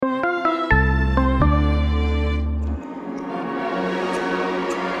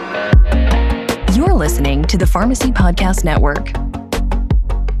listening to the Pharmacy Podcast Network.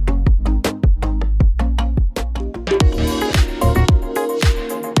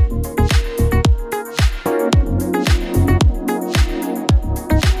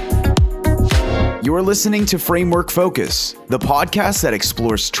 You're listening to Framework Focus, the podcast that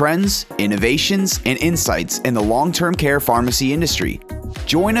explores trends, innovations, and insights in the long-term care pharmacy industry.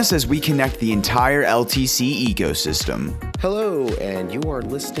 Join us as we connect the entire LTC ecosystem. Hello, and you are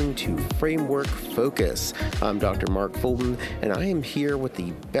listening to Framework Focus. I'm Dr. Mark Fulton, and I am here with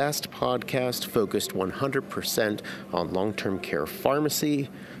the best podcast focused 100% on long-term care pharmacy,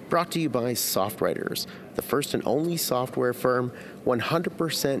 brought to you by SoftWriters, the first and only software firm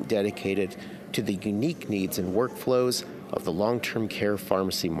 100% dedicated to the unique needs and workflows of the long-term care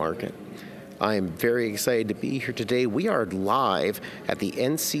pharmacy market. I am very excited to be here today. We are live at the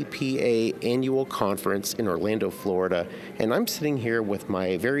NCPA annual conference in Orlando, Florida, and I'm sitting here with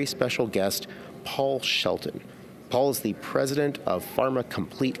my very special guest, Paul Shelton. Paul is the president of Pharma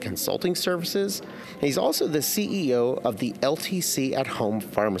Complete Consulting Services, and he's also the CEO of the LTC at Home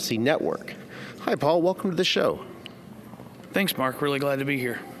Pharmacy Network. Hi, Paul. Welcome to the show. Thanks, Mark. Really glad to be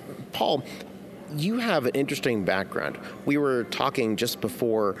here. Paul, you have an interesting background. We were talking just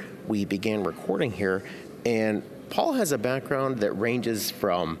before we began recording here, and Paul has a background that ranges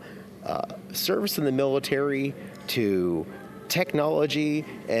from service in the military to technology,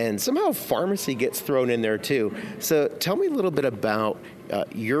 and somehow pharmacy gets thrown in there too. So tell me a little bit about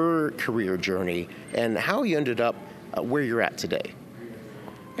your career journey and how you ended up where you're at today.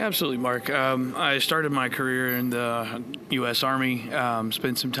 Absolutely, Mark. I started my career in the U.S. Army,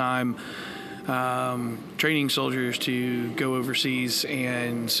 spent some time training soldiers to go overseas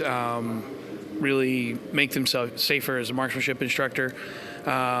and really make themselves safer as a marksmanship instructor.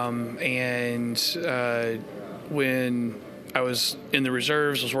 When I was in the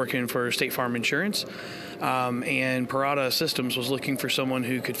reserves, I was working for State Farm Insurance, and Parata Systems was looking for someone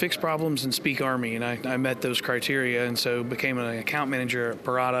who could fix problems and speak Army, and I met those criteria, and so became an account manager at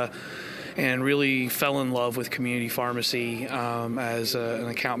Parata, and really fell in love with community pharmacy as an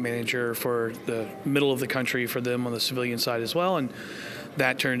account manager for the middle of the country for them on the civilian side as well. And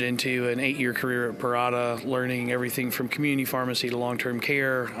that turned into an 8-year career at Parata, learning everything from community pharmacy to long-term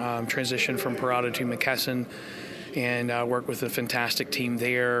care, transitioned from Parata to McKesson, and worked with a fantastic team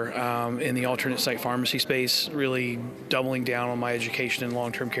there in the alternate site pharmacy space, really doubling down on my education in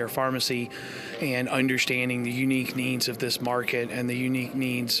long-term care pharmacy and understanding the unique needs of this market and the unique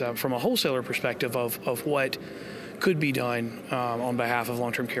needs from a wholesaler perspective of what could be done on behalf of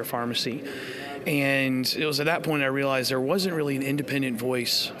long-term care pharmacy. And it was at that point I realized there wasn't really an independent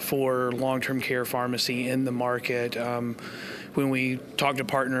voice for long-term care pharmacy in the market. When we talked to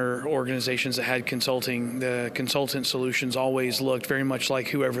partner organizations that had consulting, the consultant solutions always looked very much like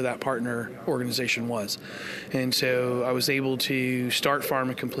whoever that partner organization was. And so I was able to start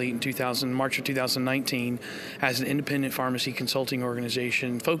Pharma Complete in March of 2019 as an independent pharmacy consulting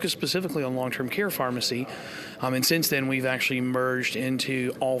organization focused specifically on long-term care pharmacy. And since then, we've actually merged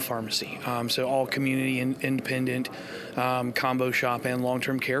into all pharmacy. So all community and independent, combo shop, and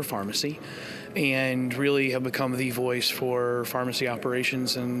long-term care pharmacy, and really have become the voice for pharmacy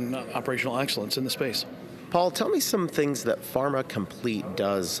operations and operational excellence in the space. Paul, tell me some things that Pharma Complete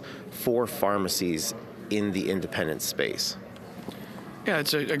does for pharmacies in the independent space. Yeah,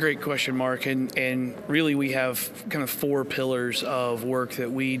 it's a great question, Mark. And really we have kind of 4 pillars of work that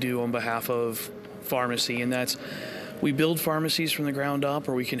we do on behalf of pharmacy, and that's we build pharmacies from the ground up,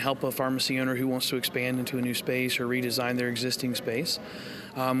 or we can help a pharmacy owner who wants to expand into a new space or redesign their existing space.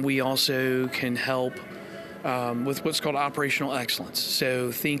 We also can help with what's called operational excellence.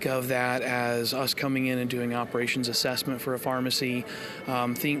 So think of that as us coming in and doing operations assessment for a pharmacy.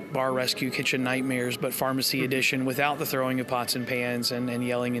 Think bar rescue, kitchen nightmares, but pharmacy edition without the throwing of pots and pans and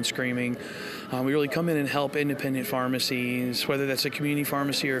yelling and screaming. We really come in and help independent pharmacies, whether that's a community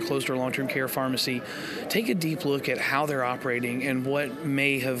pharmacy or a closed or long-term care pharmacy, take a deep look at how they're operating and what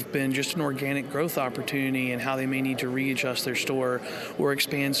may have been just an organic growth opportunity and how they may need to readjust their store or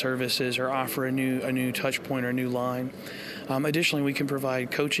expand services or offer a new touch point or a new line. Additionally, we can provide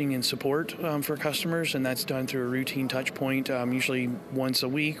coaching and support for customers, and that's done through a routine touch point, usually once a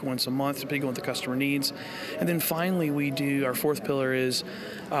week, once a month, depending on what the customer needs. And then finally, our 4th pillar is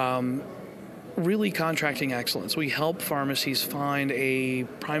really contracting excellence. We help pharmacies find a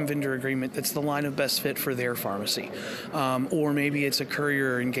prime vendor agreement that's the line of best fit for their pharmacy. Or maybe it's a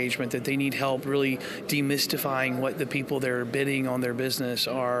courier engagement that they need help really demystifying what the people they're bidding on their business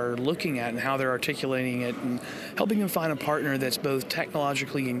are looking at and how they're articulating it, and helping them find a partner that's both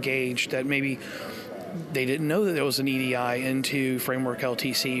technologically engaged, that maybe they didn't know that there was an EDI into Framework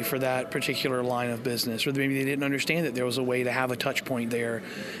LTC for that particular line of business, or maybe they didn't understand that there was a way to have a touch point there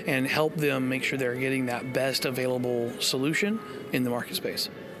and help them make sure they're getting that best available solution in the market space.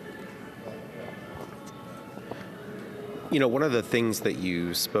 One of the things that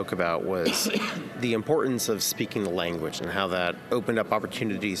you spoke about was the importance of speaking the language and how that opened up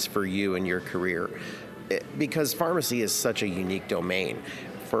opportunities for you in your career. Because pharmacy is such a unique domain.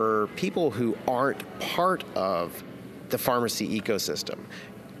 For people who aren't part of the pharmacy ecosystem,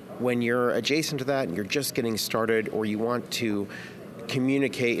 when you're adjacent to that and you're just getting started, or you want to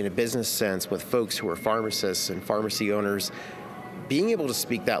communicate in a business sense with folks who are pharmacists and pharmacy owners, being able to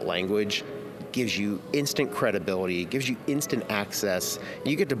speak that language gives you instant credibility, gives you instant access.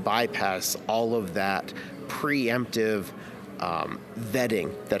 You get to bypass all of that preemptive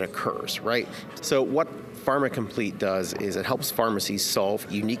vetting that occurs, right? So what Pharma Complete does is it helps pharmacies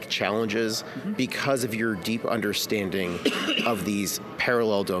solve unique challenges because of your deep understanding of these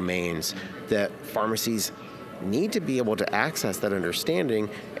parallel domains that pharmacies need to be able to access that understanding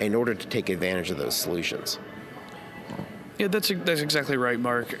in order to take advantage of those solutions. Yeah, that's exactly right,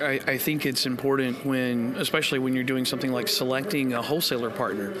 Mark. I think it's important especially when you're doing something like selecting a wholesaler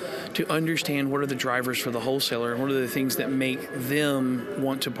partner, to understand what are the drivers for the wholesaler and what are the things that make them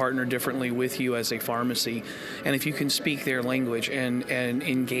want to partner differently with you as a pharmacy. And if you can speak their language and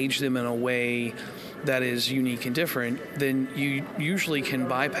engage them in a way that is unique and different, then you usually can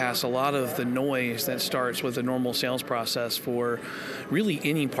bypass a lot of the noise that starts with a normal sales process for really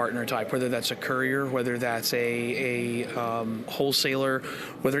any partner type, whether that's a courier, whether that's a wholesaler,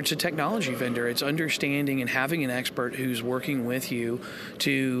 whether it's a technology vendor. It's understanding and having an expert who's working with you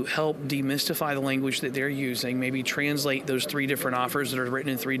to help demystify the language that they're using, maybe translate those 3 different offers that are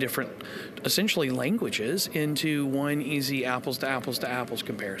written in 3 different, essentially, languages into one easy apples to apples to apples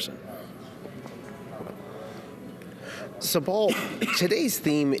comparison. So, Paul, today's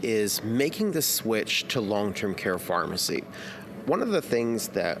theme is making the switch to long-term care pharmacy. One of the things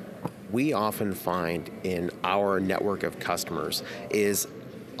that we often find in our network of customers is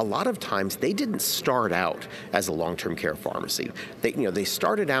a lot of times they didn't start out as a long-term care pharmacy. They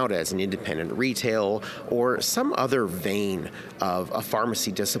started out as an independent retail or some other vein of a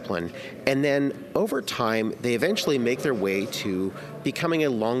pharmacy discipline, and then over time they eventually make their way to becoming a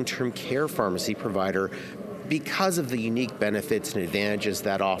long-term care pharmacy provider because of the unique benefits and advantages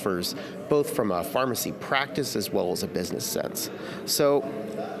that offers, both from a pharmacy practice as well as a business sense. So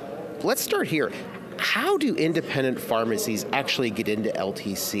let's start here. How do independent pharmacies actually get into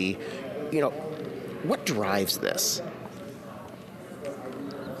LTC? What drives this?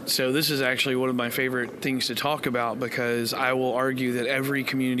 So this is actually one of my favorite things to talk about, because I will argue that every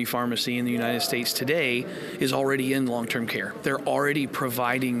community pharmacy in the United States today is already in long-term care. They're already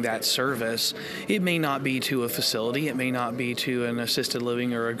providing that service. It may not be to a facility. It may not be to an assisted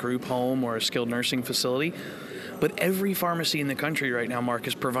living or a group home or a skilled nursing facility. But every pharmacy in the country right now, Mark,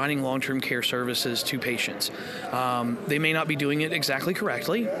 is providing long-term care services to patients. They may not be doing it exactly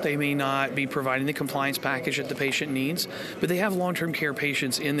correctly. They may not be providing the compliance package that the patient needs, but they have long-term care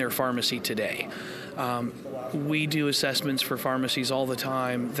patients in their pharmacy today. We do assessments for pharmacies all the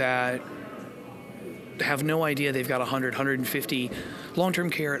time that have no idea they've got 100, 150 long-term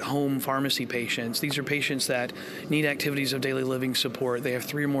care at home pharmacy patients. These are patients that need activities of daily living support. They have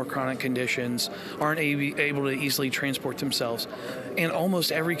 3 or more chronic conditions, aren't able to easily transport themselves. And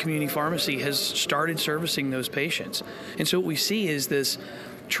almost every community pharmacy has started servicing those patients. And so what we see is this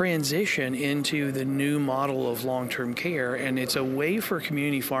transition into the new model of long-term care, and it's a way for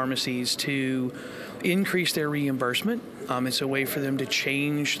community pharmacies to increase their reimbursement. It's a way for them to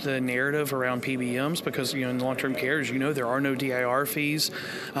change the narrative around PBMs, because in long-term care, as there are no DIR fees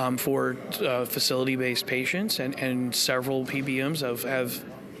for facility-based patients, and several PBMs have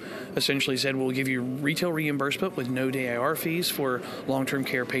essentially said, we'll give you retail reimbursement with no DIR fees for long-term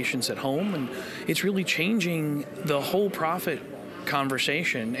care patients at home. And it's really changing the whole profit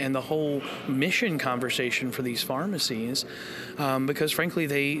conversation and the whole mission conversation for these pharmacies, because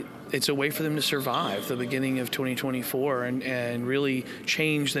frankly it's a way for them to survive the beginning of 2024 and really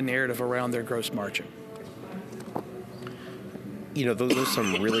change the narrative around their gross margin. Those are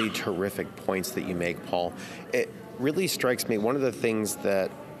some really terrific points that you make, Paul. It really strikes me, one of the things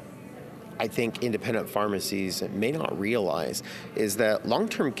that I think independent pharmacies may not realize is that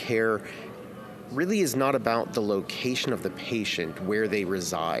long-term care really is not about the location of the patient, where they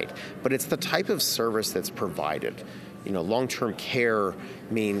reside, but it's the type of service that's provided. Long-term care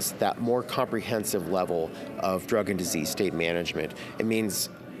means that more comprehensive level of drug and disease state management. It means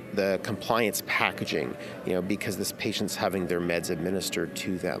the compliance packaging, because this patient's having their meds administered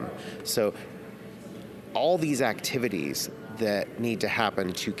to them. So all these activities that need to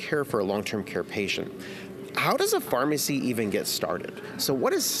happen to care for a long-term care patient. How does a pharmacy even get started? So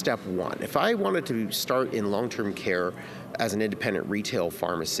what is step one? If I wanted to start in long-term care as an independent retail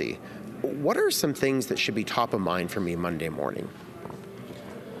pharmacy, what are some things that should be top of mind for me Monday morning?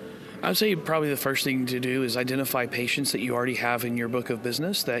 I would say probably the first thing to do is identify patients that you already have in your book of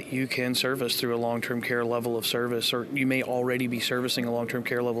business that you can service through a long-term care level of service, or you may already be servicing a long-term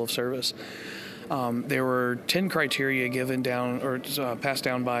care level of service. There were 10 criteria given down or passed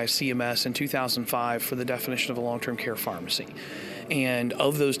down by CMS in 2005 for the definition of a long-term care pharmacy. And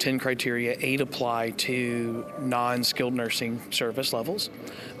of those 10 criteria, 8 apply to non-skilled nursing service levels.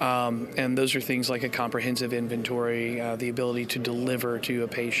 And those are things like a comprehensive inventory, the ability to deliver to a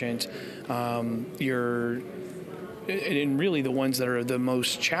patient, and really the ones that are the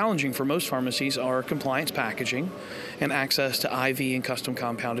most challenging for most pharmacies are compliance packaging and access to IV and custom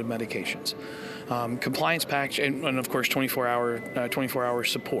compounded medications. Compliance package, and of course 24-hour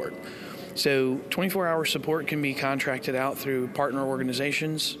support. So 24-hour support can be contracted out through partner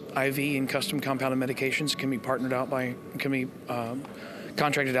organizations. IV and custom compounded medications can be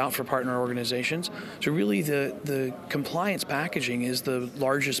contracted out for partner organizations. So really the compliance packaging is the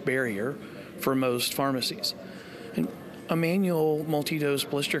largest barrier for most pharmacies. And a manual multi-dose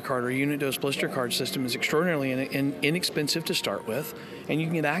blister card or unit dose blister card system is extraordinarily inexpensive to start with, and you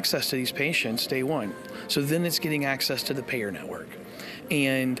can get access to these patients day one. So then it's getting access to the payer network.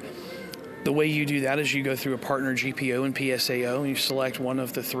 And the way you do that is you go through a partner GPO and PSAO, and you select one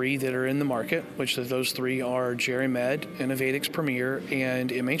of the 3 that are in the market, which those 3 are GeriMed, Innovatix Premier, and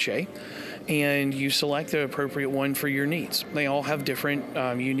MHA. And you select the appropriate one for your needs. They all have different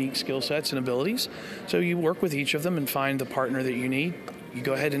unique skill sets and abilities. So you work with each of them and find the partner that you need. You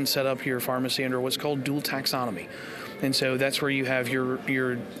go ahead and set up your pharmacy under what's called dual taxonomy. And so that's where you have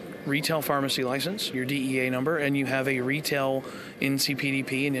your retail pharmacy license, your DEA number, and you have a retail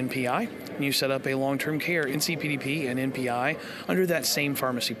NCPDP and NPI. And you set up a long-term care NCPDP and NPI under that same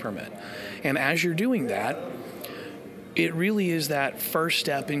pharmacy permit. And as you're doing that, it really is that first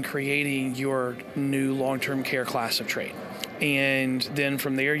step in creating your new long-term care class of trade. And then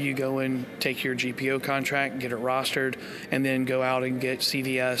from there, you go and take your GPO contract, get it rostered, and then go out and get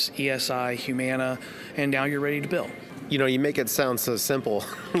CVS, ESI, Humana, and now you're ready to bill. You know, you make it sound so simple.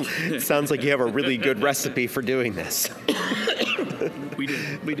 It sounds like you have a really good recipe for doing this.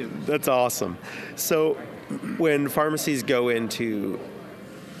 We do. That's awesome. So when pharmacies go into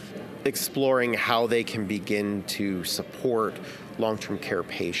exploring how they can begin to support long-term care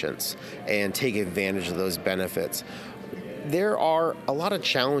patients and take advantage of those benefits, there are a lot of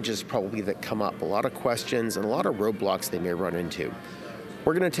challenges probably that come up, a lot of questions and a lot of roadblocks they may run into.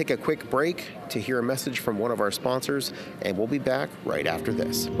 We're going to take a quick break to hear a message from one of our sponsors, and we'll be back right after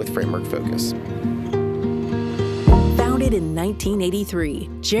this with Framework Focus. Founded in 1983,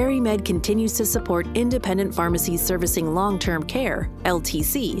 GeriMed continues to support independent pharmacies servicing long-term care,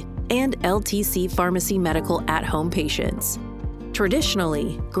 LTC, and LTC pharmacy medical at-home patients.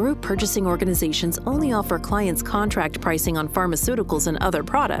 Traditionally, group purchasing organizations only offer clients contract pricing on pharmaceuticals and other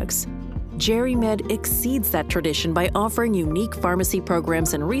products. GeriMed exceeds that tradition by offering unique pharmacy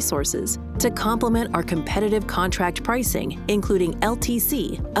programs and resources to complement our competitive contract pricing, including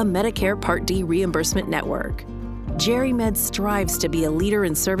LTC, a Medicare Part D reimbursement network. GeriMed strives to be a leader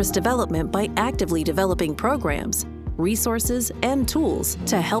in service development by actively developing programs, resources, and tools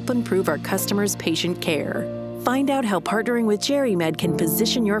to help improve our customers' patient care. Find out how partnering with GeriMed can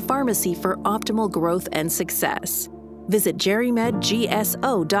position your pharmacy for optimal growth and success. Visit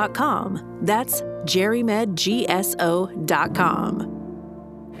gerimedgso.com. That's gerimedgso.com.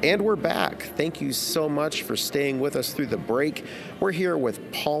 And we're back. Thank you so much for staying with us through the break. We're here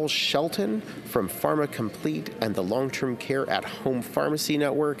with Paul Shelton from Pharma Complete and the Long-Term Care at Home Pharmacy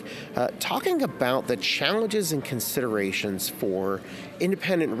Network, talking about the challenges and considerations for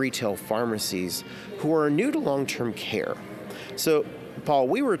independent retail pharmacies who are new to long-term care. So, Paul,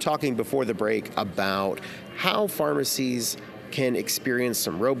 we were talking before the break about how pharmacies can experience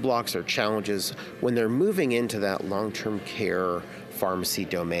some roadblocks or challenges when they're moving into that long-term care pharmacy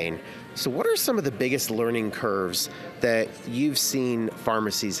domain. So what are some of the biggest learning curves that you've seen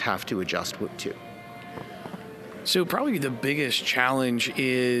pharmacies have to adjust to? So probably the biggest challenge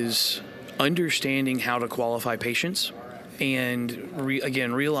is understanding how to qualify patients and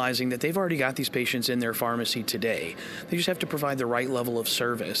realizing that they've already got these patients in their pharmacy today. They just have to provide the right level of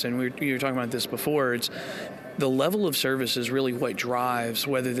service. And you were talking about this before. It's the level of service is really what drives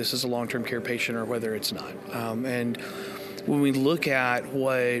whether this is a long-term care patient or whether it's not. And when we look at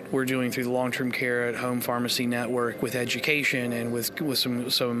what we're doing through the long-term care at home pharmacy network with education and with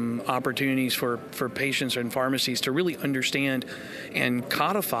some opportunities for patients and pharmacies to really understand and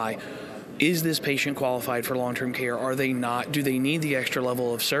codify, is this patient qualified for long-term care? Are they not? Do they need the extra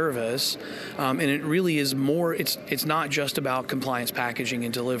level of service? And it really is more, it's not just about compliance packaging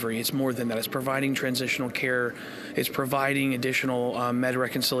and delivery. It's more than that. It's providing transitional care. It's providing additional med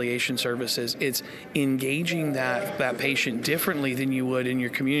reconciliation services. It's engaging that patient differently than you would in your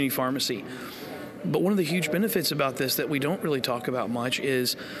community pharmacy. But one of the huge benefits about this that we don't really talk about much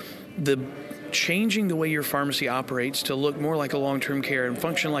is changing the way your pharmacy operates to look more like a long-term care and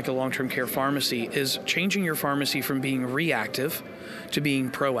function like a long-term care pharmacy is changing your pharmacy from being reactive to being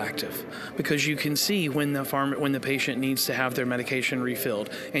proactive, because you can see when the patient needs to have their medication refilled,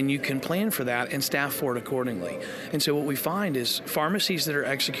 and you can plan for that and staff for it accordingly. And so what we find is pharmacies that are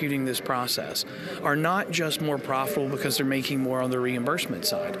executing this process are not just more profitable because they're making more on the reimbursement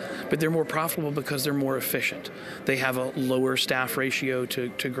side, but they're more profitable because they're more efficient. They have a lower staff ratio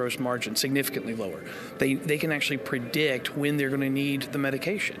to gross margin, significantly lower. They can actually predict when they're going to need the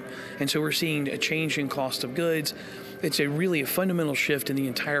medication. And so we're seeing a change in cost of goods. It's really a fundamental shift in the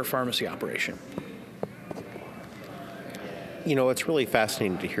entire pharmacy operation. You know, it's really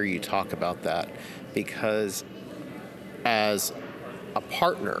fascinating to hear you talk about that, because as a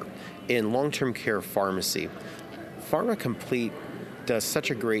partner in long-term care pharmacy, Pharma Complete does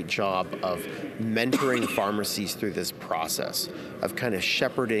such a great job of mentoring pharmacies through this process, of kind of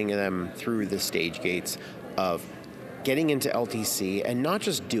shepherding them through the stage gates of getting into LTC, and not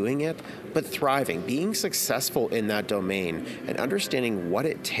just doing it, but thriving, being successful in that domain, and understanding what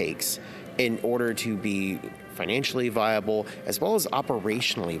it takes in order to be financially viable as well as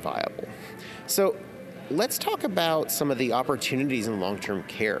operationally viable. So let's talk about some of the opportunities in long-term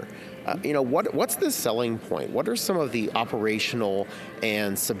care. What's the selling point? What are some of the operational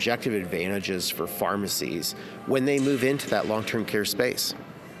and subjective advantages for pharmacies when they move into that long-term care space?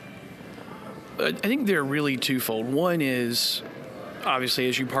 I think they're really twofold. One is, obviously,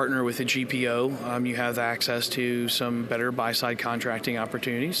 as you partner with a GPO, you have access to some better buy-side contracting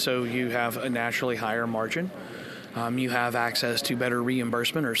opportunities, so you have a naturally higher margin. You have access to better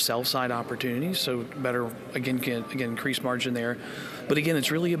reimbursement or sell-side opportunities, so better, again, increased margin there. But again, it's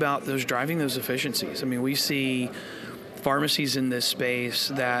really about driving those efficiencies. I mean, we see pharmacies in this space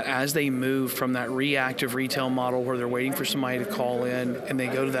that as they move from that reactive retail model where they're waiting for somebody to call in and they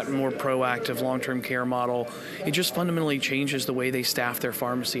go to that more proactive long-term care model, it just fundamentally changes the way they staff their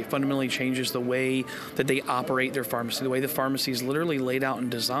pharmacy. It fundamentally changes the way that they operate their pharmacy, the way the pharmacy is literally laid out and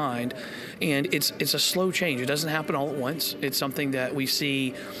designed. And it's a slow change. It doesn't happen all at once. It's something that we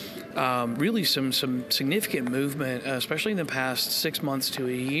see really some significant movement, especially in the past 6 months to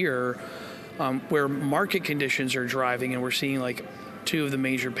a year, where market conditions are driving, and we're seeing like 2 of the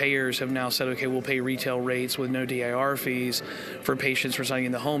major payers have now said, okay, we'll pay retail rates with no DIR fees for patients residing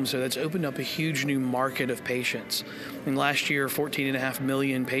in the home. So that's opened up a huge new market of patients. And last year, 14.5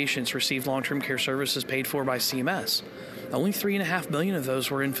 million patients received long-term care services paid for by CMS. Only 3.5 million of those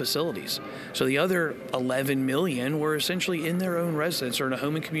were in facilities. So the other 11 million were essentially in their own residence or in a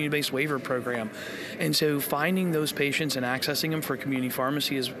home and community-based waiver program. And so finding those patients and accessing them for community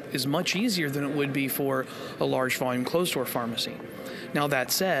pharmacy is much easier than it would be for a large volume closed-door pharmacy. Now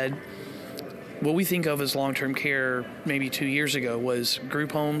that said, what we think of as long-term care maybe 2 years ago was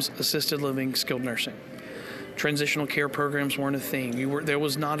group homes, assisted living, skilled nursing. Transitional care programs weren't a thing. There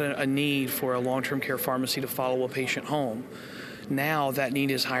was not a need for a long-term care pharmacy to follow a patient home. Now that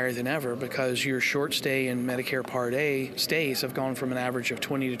need is higher than ever because your short stay and Medicare Part A stays have gone from an average of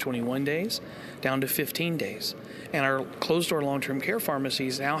 20 to 21 days down to 15 days. And our closed-door long-term care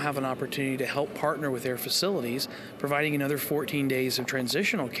pharmacies now have an opportunity to help partner with their facilities, providing another 14 days of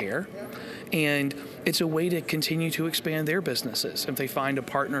transitional care. And it's a way to continue to expand their businesses. If they find a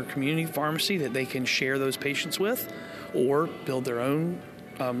partner community pharmacy that they can share those patients with or build their own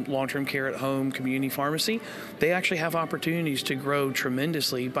long-term care at home community pharmacy, they actually have opportunities to grow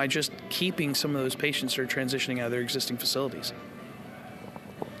tremendously by just keeping some of those patients that are transitioning out of their existing facilities.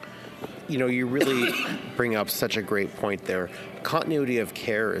 You know, you really bring up such a great point there. Continuity of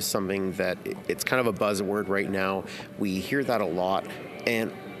care is something that it's kind of a buzzword right now. We hear that a lot.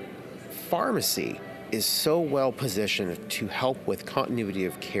 And pharmacy is so well positioned to help with continuity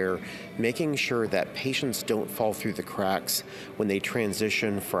of care, making sure that patients don't fall through the cracks when they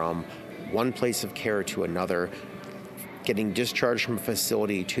transition from one place of care to another, getting discharged from a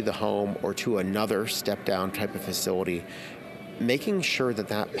facility to the home or to another step-down type of facility, making sure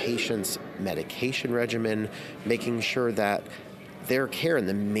that patient's medication regimen, making sure that their care and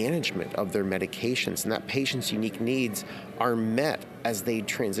the management of their medications and that patient's unique needs are met as they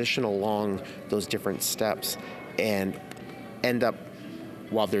transition along those different steps and end up,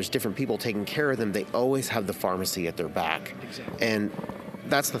 while there's different people taking care of them, they always have the pharmacy at their back. Exactly. And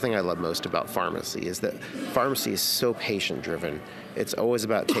that's the thing I love most about pharmacy, is that pharmacy is so patient-driven. It's always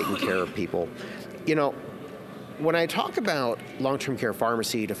about taking care of people. You know, when I talk about long-term care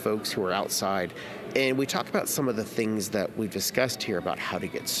pharmacy to folks who are outside, and we talk about some of the things that we've discussed here about how to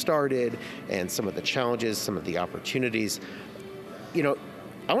get started and some of the challenges, some of the opportunities, you know,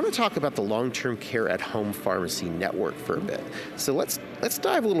 I want to talk about the long-term care at home pharmacy network for a bit. So let's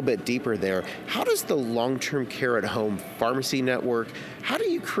dive a little bit deeper there. How does the long-term care at home pharmacy network, how do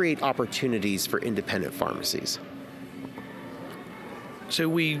you create opportunities for independent pharmacies?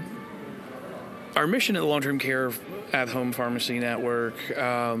 So our mission at the Long-Term Care at Home Pharmacy Network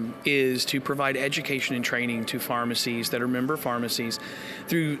is to provide education and training to pharmacies that are member pharmacies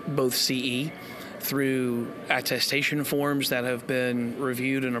through both CE, through attestation forms that have been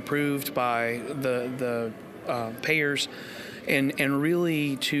reviewed and approved by the payers, and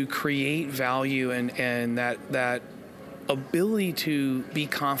really to create value and that ability to be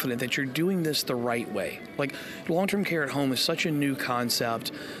confident that you're doing this the right way. Like, long-term care at home is such a new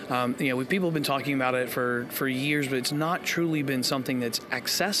concept. People have been talking about it for years, but it's not truly been something that's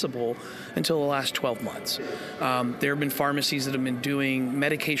accessible until the last 12 months. There have been pharmacies that have been doing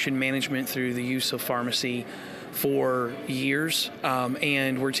medication management through the use of pharmacy for years,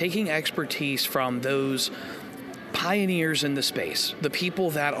 and we're taking expertise from those pioneers in the space, the people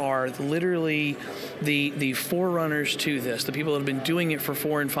that are literally the forerunners to this, the people that have been doing it for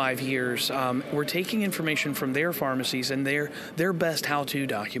 4 and 5 years. We're taking information from their pharmacies and their best how-to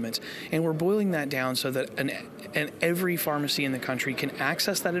documents, and we're boiling that down so that every pharmacy in the country can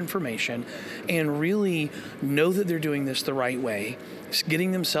access that information and really know that they're doing this the right way,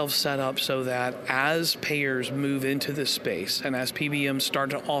 getting themselves set up so that as payers move into this space and as PBMs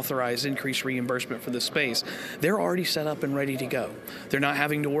start to authorize increased reimbursement for the space, they're already set up and ready to go. They're not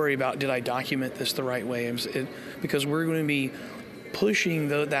having to worry about, did I document this the right way? Because we're going to be pushing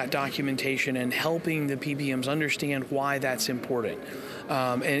that documentation and helping the PBMs understand why that's important,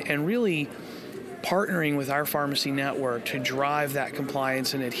 and really partnering with our pharmacy network to drive that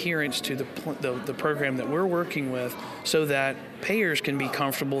compliance and adherence to the program that we're working with, so that payers can be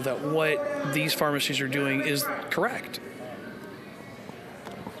comfortable that what these pharmacies are doing is correct.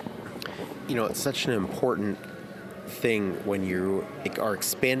 You know, it's such an important thing when you are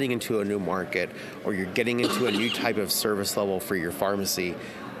expanding into a new market or you're getting into a new type of service level for your pharmacy.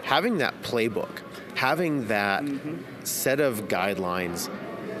 Having that playbook, having that set of guidelines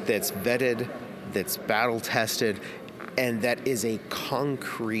that's vetted, that's battle tested, and that is a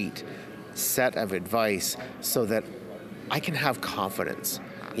concrete set of advice so that I can have confidence.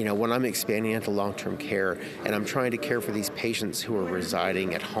 You know, when I'm expanding into long-term care and I'm trying to care for these patients who are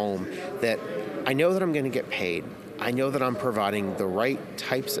residing at home, that I know that I'm going to get paid. I know that I'm providing the right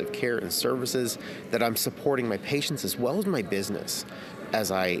types of care and services, that I'm supporting my patients as well as my business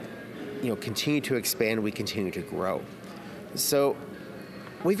as I, continue to expand, we continue to grow. So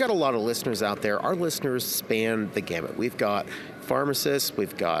we've got a lot of listeners out there. Our listeners span the gamut. We've got pharmacists,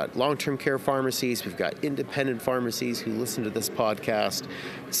 we've got long-term care pharmacies, we've got independent pharmacies who listen to this podcast.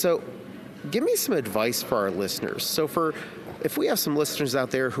 So give me some advice for our listeners. So if we have some listeners out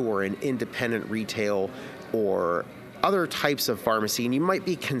there who are in independent retail or other types of pharmacy, and you might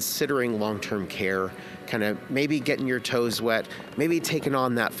be considering long-term care, kind of maybe getting your toes wet, maybe taking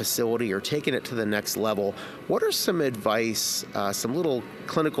on that facility or taking it to the next level, what are some advice, some little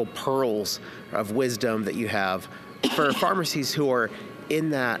clinical pearls of wisdom that you have for pharmacies who are in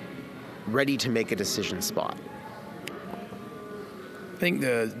that ready to make a decision spot? I think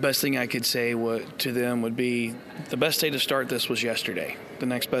the best thing I could say to them would be, the best day to start this was yesterday. The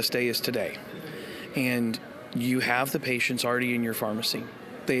next best day is today. And you have the patients already in your pharmacy.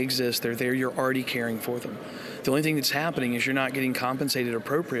 They exist, they're there, you're already caring for them. The only thing that's happening is you're not getting compensated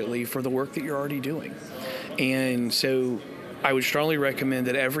appropriately for the work that you're already doing. And so I would strongly recommend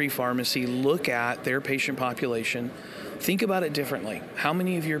that every pharmacy look at their patient population, think about it differently. How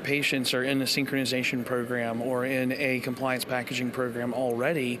many of your patients are in a synchronization program or in a compliance packaging program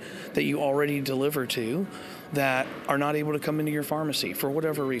already that you already deliver to, that are not able to come into your pharmacy for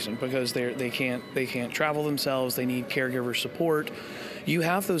whatever reason, because they can't travel themselves, they need caregiver support. You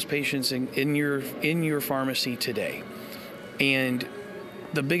have those patients in your pharmacy today. And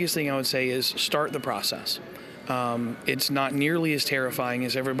the biggest thing I would say is start the process. It's not nearly as terrifying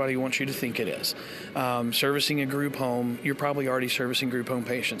as everybody wants you to think it is. Servicing a group home, you're probably already servicing group home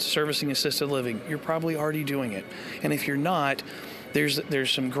patients. Servicing assisted living, you're probably already doing it. And if you're not,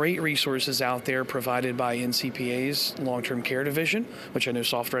 There's some great resources out there provided by NCPA's Long-Term Care Division, which I know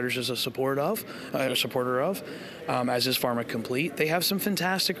SoftWriters is a supporter of, as is Pharma Complete. They have some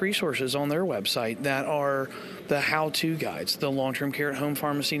fantastic resources on their website that are the how-to guides, the Long-Term Care at Home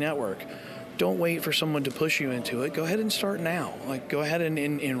Pharmacy Network. Don't wait for someone to push you into it. Go ahead and start now. Go ahead and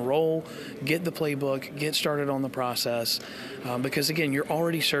enroll, get the playbook, get started on the process. Because again, you're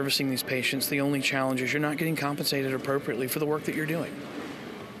already servicing these patients. The only challenge is you're not getting compensated appropriately for the work that you're doing.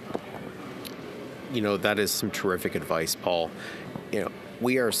 That is some terrific advice, Paul.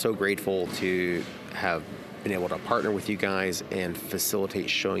 We are so grateful to have been able to partner with you guys and facilitate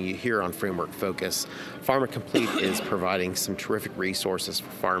showing you here on Framework Focus. Pharma Complete is providing some terrific resources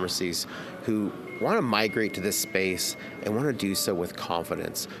for pharmacies who want to migrate to this space and want to do so with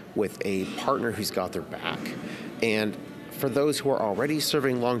confidence, with a partner who's got their back. And for those who are already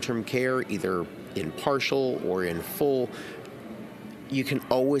serving long-term care, either in partial or in full, you can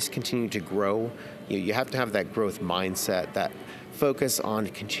always continue to grow. You have to have that growth mindset, that focus on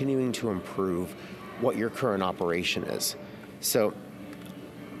continuing to improve what your current operation is. So,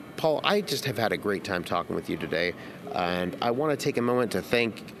 Paul, I just have had a great time talking with you today, and I want to take a moment to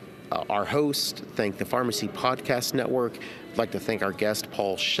thank our host, thank the Pharmacy Podcast Network. I'd like to thank our guest,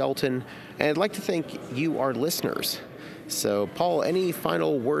 Paul Shelton, and I'd like to thank you, our listeners. So, Paul, any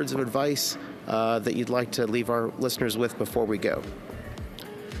final words of advice that you'd like to leave our listeners with before we go?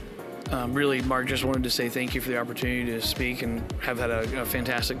 Really, Mark, just wanted to say thank you for the opportunity to speak and have had a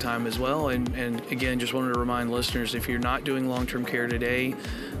fantastic time as well. And again, just wanted to remind listeners, if you're not doing long-term care today,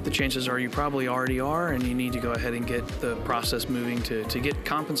 the chances are you probably already are, and you need to go ahead and get the process moving to get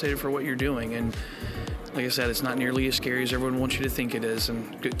compensated for what you're doing. And like I said, it's not nearly as scary as everyone wants you to think it is,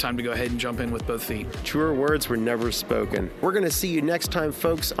 and good time to go ahead and jump in with both feet. Truer words were never spoken. We're going to see you next time,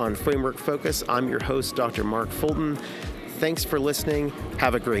 folks, on Framework Focus. I'm your host, Dr. Mark Fulton. Thanks for listening.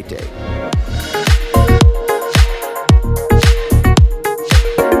 Have a great day.